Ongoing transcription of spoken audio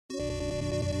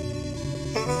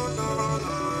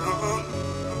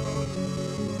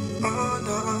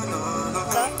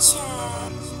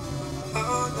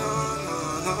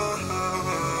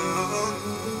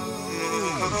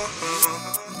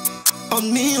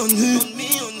On me, on who?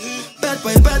 Bad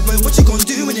boy, what you gon'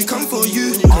 do when they come for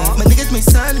you? My niggas make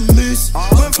silent moves.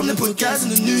 Went from the put guys in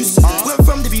the news. Went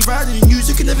from to be riding the news.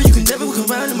 You can never walk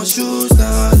around in my shoes.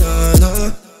 Nah, nah,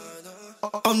 nah.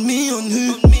 On me, on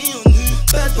who?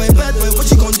 Bad boy, what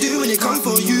you gon' do when they come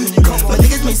for you? My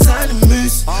niggas make silent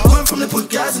moves. Went from the put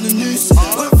guys in the news.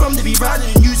 Went from to be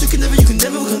riding the news. You can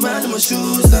never walk around in my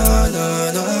shoes. Nah,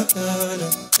 nah, nah, nah, nah.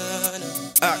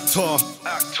 Actor.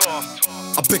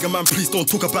 I beg a man, please don't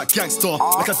talk about gangster.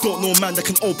 Like I don't know man that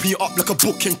can open you up like a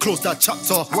book and close that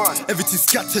chapter. Everything's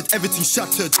scattered, everything's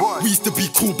shattered. We used to be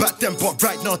cool back then, but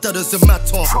right now that doesn't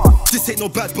matter. This ain't no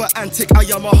bad boy antic, I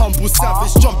am a humble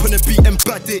savage. Jump on the beat and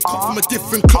bad it. Cut from a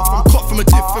different cloth, cut from a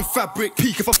different fabric.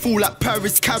 Peak if I fall like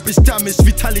Paris, cabbage damage,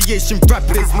 retaliation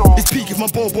rapid. It's peak if my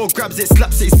bobo grabs it,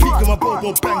 slaps it. It's peak if my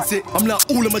bobo bangs it. I'm like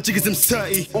all of my jiggers, them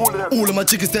 30. All of my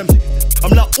jiggers, them.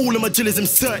 I'm like all of my jillers, them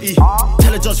 30.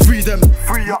 Tell her just free them.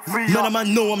 None of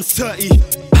man know I'm 30.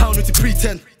 How need to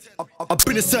pretend? I've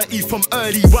been a 30 from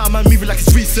early. Why am I moving like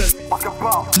it's recent?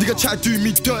 Nigga try to do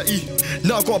me dirty.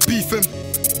 Now I gotta beef him.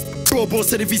 Bro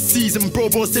said if he sees him, bro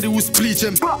said it will spleech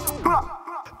him.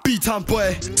 B-Town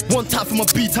boy, one time for my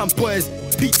B-Town boys.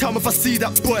 B-Town if I see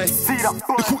that boy.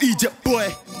 The cool Egypt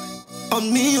boy.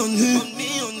 On me, on who?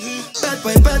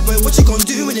 Bad boy, what you gon'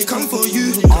 do when they come for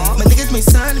you? My niggas make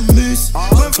silent moves.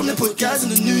 Went from the put guys in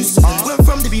the news. Went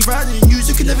from to be riding the news.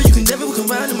 You can never walk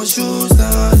around in my shoes.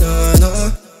 Nah, nah,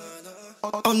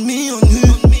 nah. On me, on who?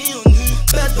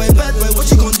 Bad boy, what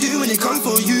you gon' do when they come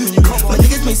for you? My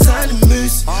niggas make silent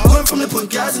moves. Went from the put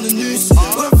guys in the news.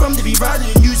 Went from to be riding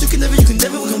the news. You can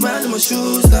never walk around in my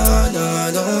shoes. Nah,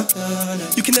 nah, nah.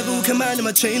 You can never walk around in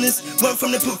my trainers. Went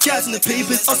from the put guys in the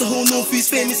papers. Us the whole North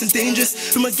East famous and dangerous.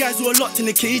 From my guys who are locked in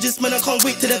the cages. Man, I can't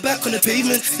wait till they're back on the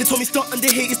pavement. They told me start and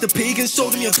they hate it's the pagans.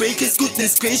 Showed them your breakers.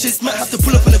 Goodness gracious, might have to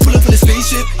pull up on the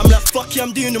spaceship. I'm like fuck yeah,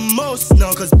 I'm doing the most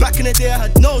now. Cause back in the day I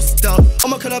had no style. I'm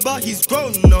not about he's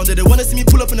grown now. They wanna see me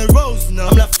pull up in the rows now.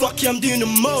 I'm like fuck yeah, I'm doing the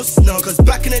most now. Cause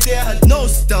back in the day I had no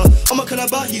style. I'm not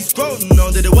about he's grown now.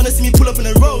 They wanna see me pull up in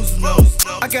the rows now.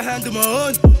 I can handle my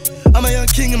own. I'm a young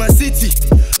king in my city.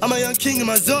 I'm a young king in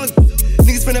my zone.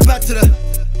 Niggas spin it back to the.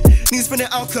 Niggas spin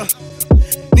it alcohol.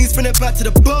 Niggas spin it back to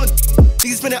the bone.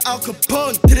 Niggas spin it Al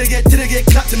Capone. Till they get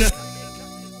clapped in the.